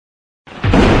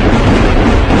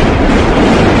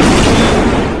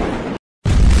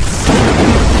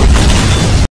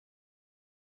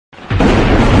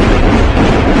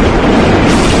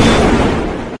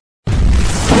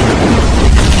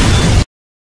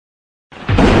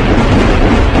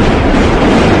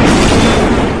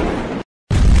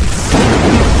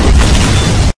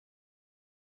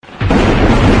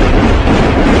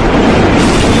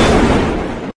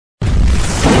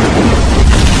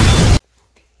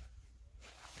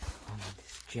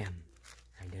 Gem.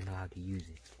 I don't know how to use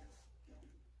it.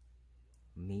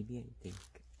 Maybe I think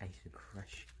I should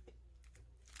crush it.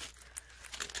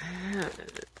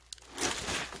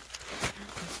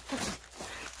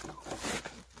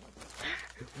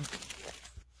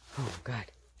 Oh God.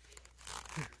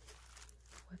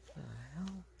 What the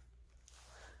hell?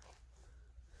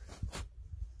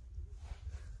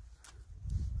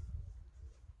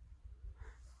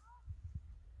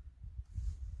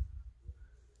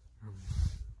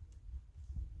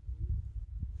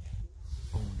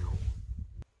 Oh no.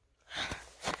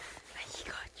 I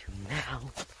got you now.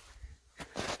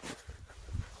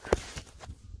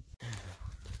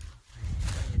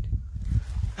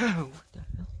 Oh, what the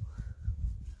hell?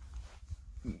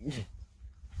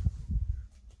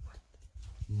 What?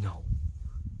 No.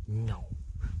 No.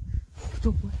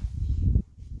 The what?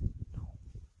 No.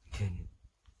 Didn't.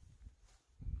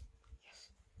 Yes.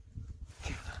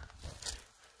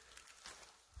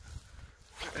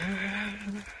 I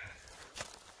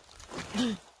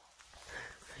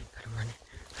gotta run it.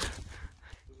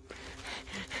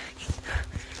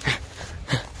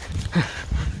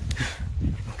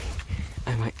 Okay.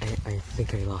 I think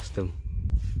I lost him.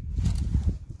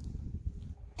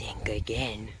 Think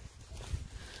again.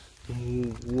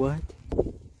 What?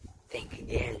 Think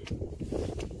again.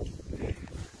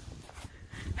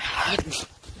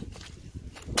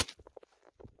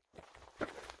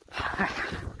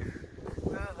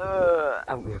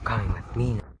 You're coming with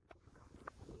me now.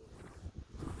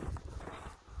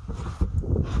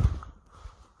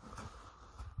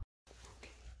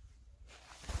 Okay.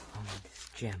 This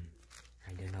gem. I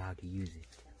don't know how to use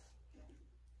it.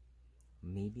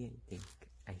 Maybe I think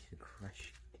I should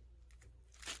crush it.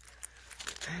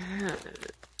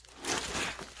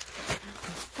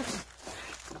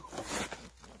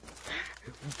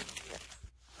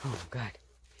 Oh God.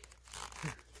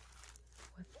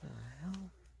 What the hell?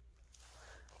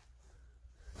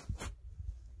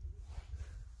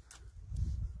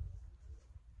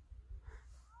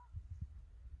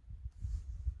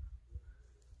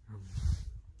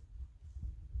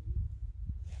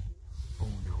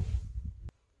 Oh no.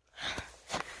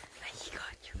 I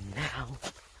got you now.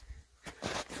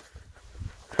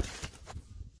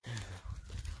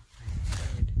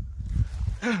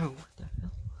 Oh, what the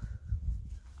hell?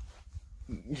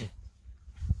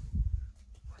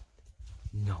 What?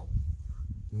 No.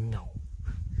 No.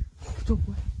 The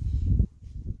what?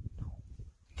 No.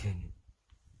 Didn't.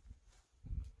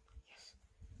 Yes.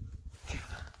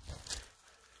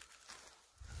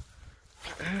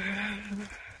 I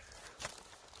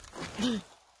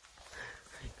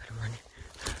gotta run it.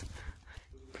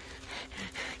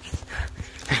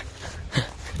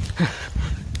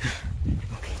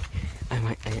 Okay.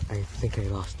 I think I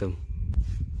lost him.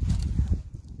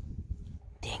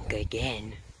 Think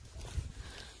again.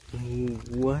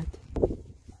 What?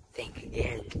 Think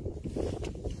again.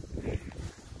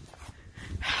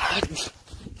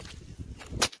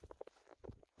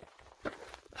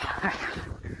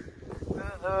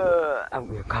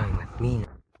 You're coming with me now.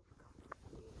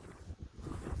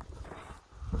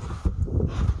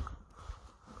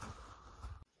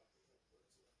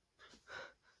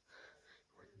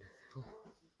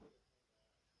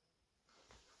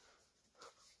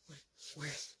 Where?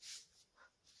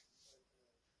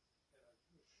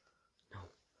 No.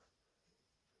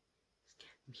 It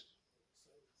can't be.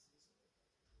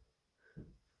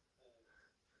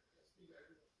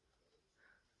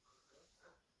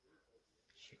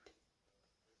 Shit.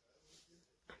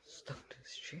 I'm stuck to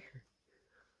this chair.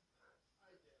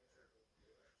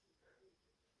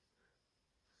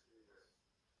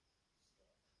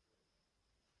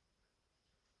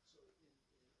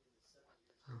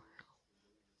 Oh hell.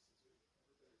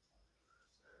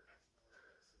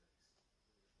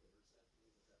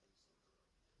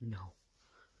 No.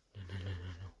 No, no, no,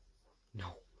 no, no. No.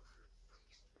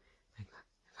 I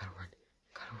gotta run.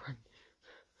 I gotta run.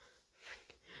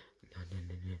 No, no,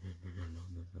 no, no, no, no, no, no,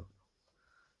 no, no.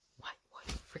 Why,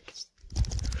 frick?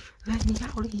 Let me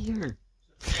out of here.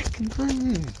 Frickin'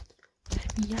 please.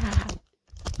 Let me out.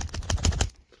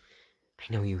 I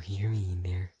know you hear me in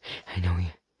there. I know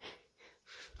you.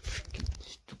 Frickin'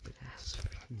 stupid ass.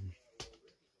 Frickin'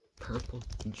 purple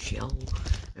gel.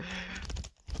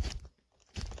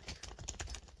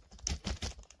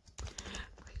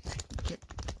 Get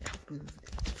out of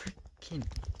the frickin'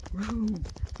 room.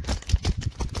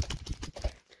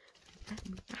 Let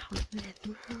me out of that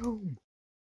room.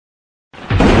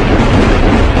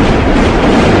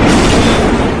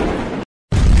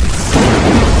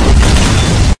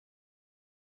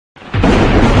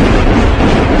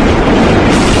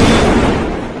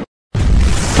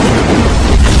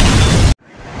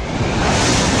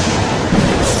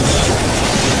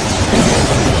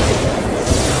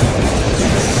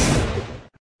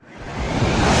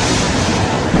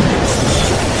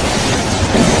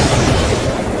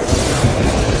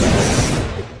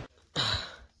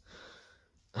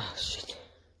 Oh, shit.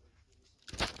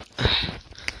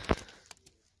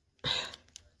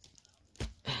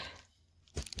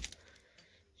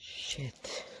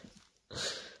 Shit.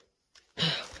 My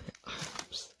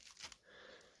arms.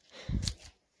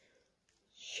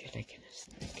 Shit, I can't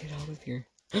get out of here.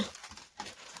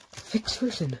 Fixed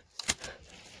version.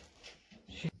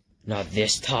 Shit. Not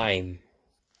this time.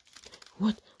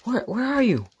 What? Where are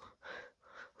you?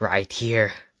 Right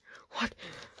here. What?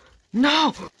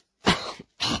 No!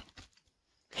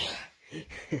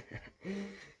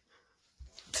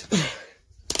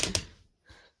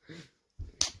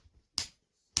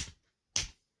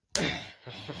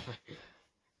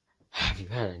 Have you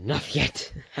had enough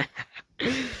yet?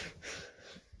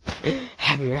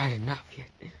 Have you had enough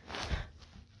yet?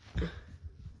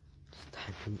 It's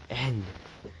time for the end.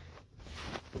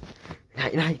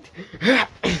 Night, night.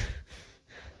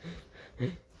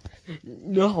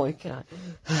 No, I cannot.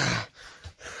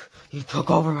 You took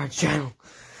over my channel.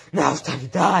 Now it's time to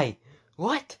die.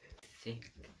 What?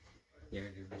 Think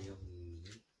you're the real me?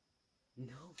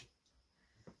 No.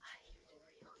 I am the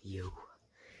real you.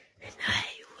 And I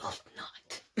will not.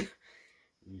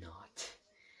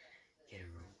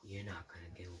 You're not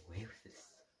gonna get away with this.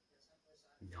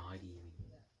 Not even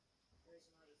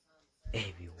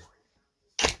everyone.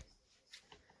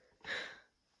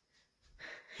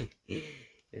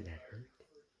 Did that hurt?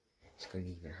 It's gonna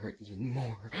even hurt even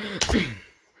more.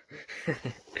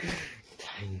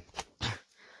 Time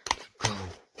to go.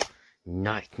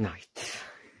 Night, night.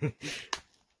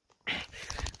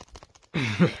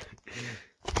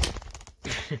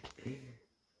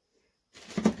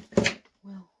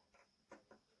 Well,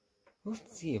 we'll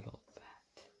see about that.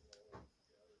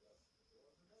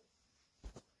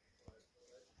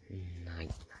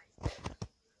 Night, night.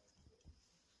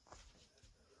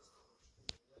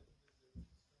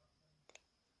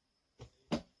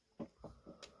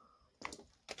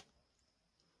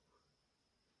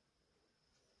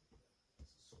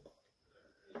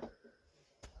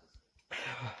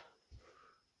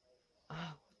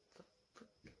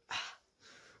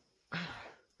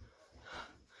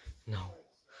 No,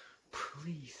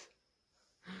 please.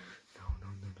 No,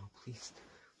 please.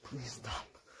 Please stop.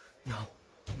 No.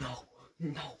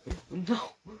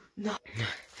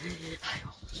 I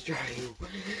will destroy you.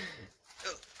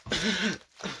 I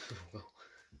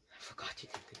forgot you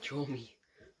can control me.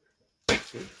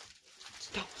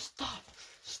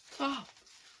 Stop.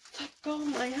 Let go of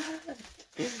my hand.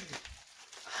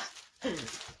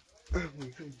 What are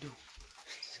you gonna do?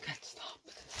 Just can't stop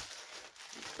this.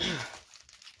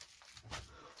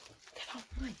 Get off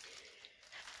my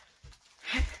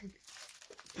hand.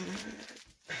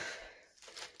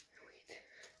 Wait.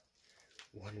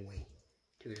 One way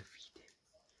to defeat him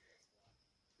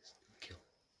is to kill.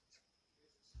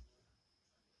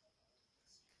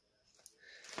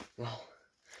 Well,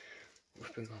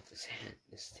 ripping off this hand,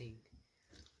 this thing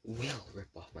will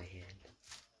rip off my hand.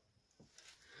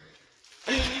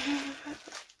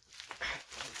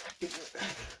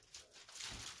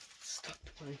 Stuck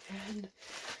to my hand,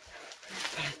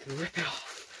 but I can rip it off.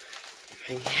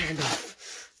 My hand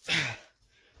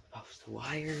off the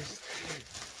wires.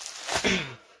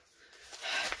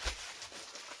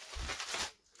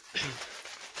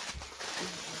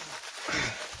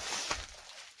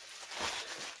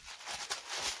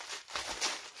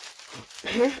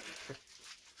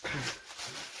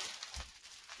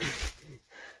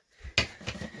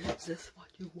 Is this what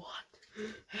you want?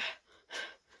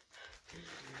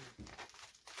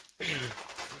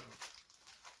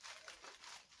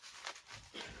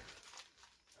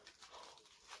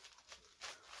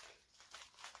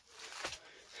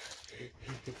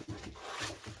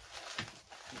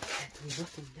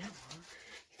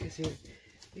 Because you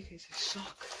guys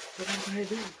suck. What am I gonna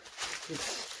do? You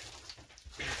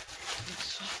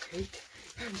suck, right?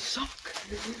 You suck.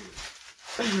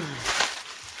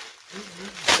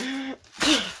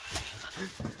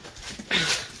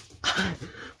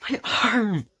 My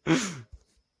arm! This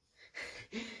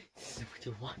is what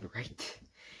you want, right?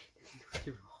 This is what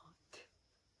you want.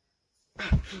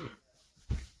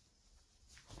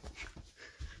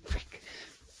 Frick.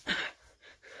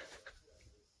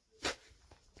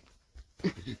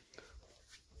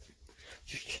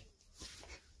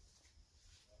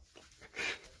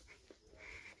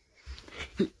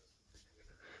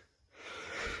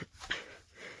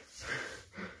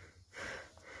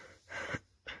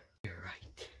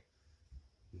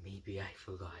 Maybe I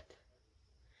forgot,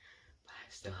 but I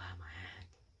still have my hand.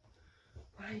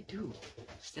 But I do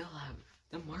still have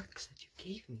the marks that you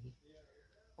gave me.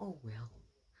 Oh well,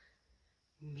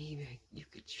 maybe you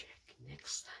could check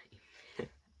next time.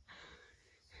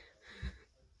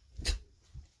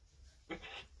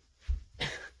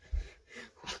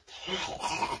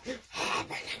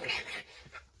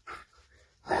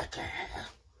 Okay,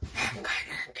 I'm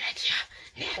gonna get you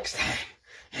next time.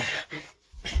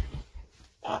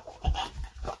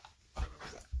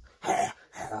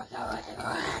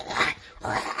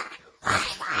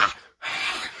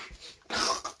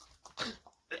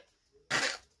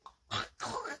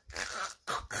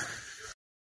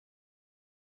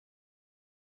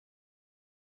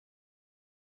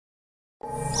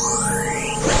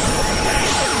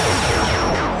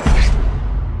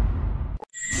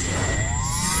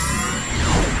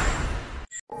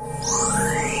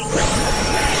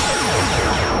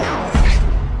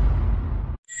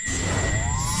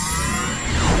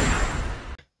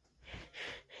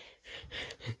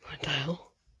 What the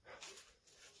hell?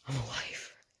 I'm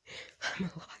alive. I'm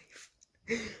alive.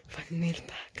 Finally made it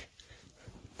back.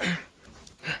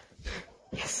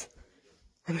 Yes.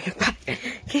 I made it back.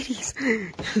 Kitties.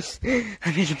 Yes.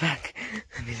 I made it back.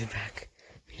 I made it back.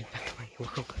 Made it back to my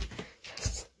world.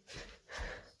 Yes.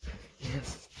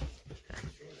 Yes.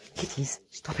 Kitties,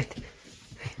 stop it.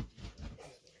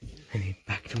 I made it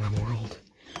back to my world.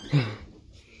 I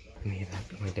made it back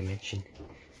to my dimension.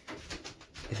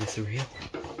 Is this real?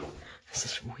 Is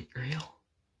this real?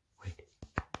 Wait.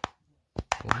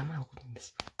 Why am I holding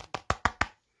this?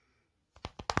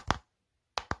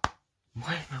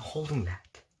 Why am I holding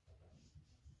that?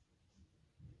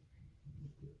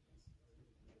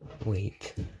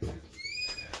 Wait.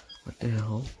 What the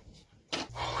hell?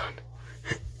 Hold on.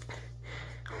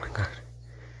 Oh my god.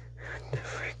 What the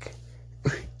frick?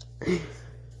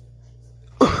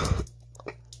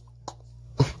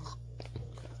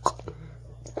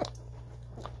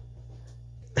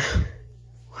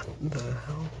 What the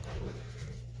hell?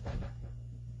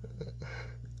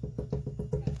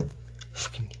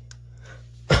 Fucking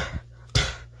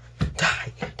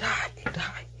die.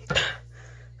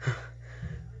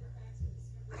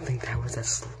 I think that was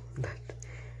that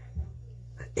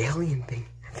alien thing.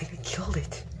 I think I killed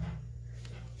it.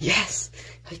 Yes,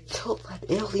 I killed that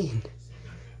alien,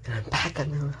 and I'm back on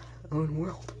my own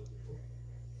world.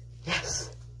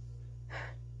 Yes.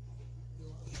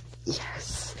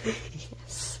 Yes.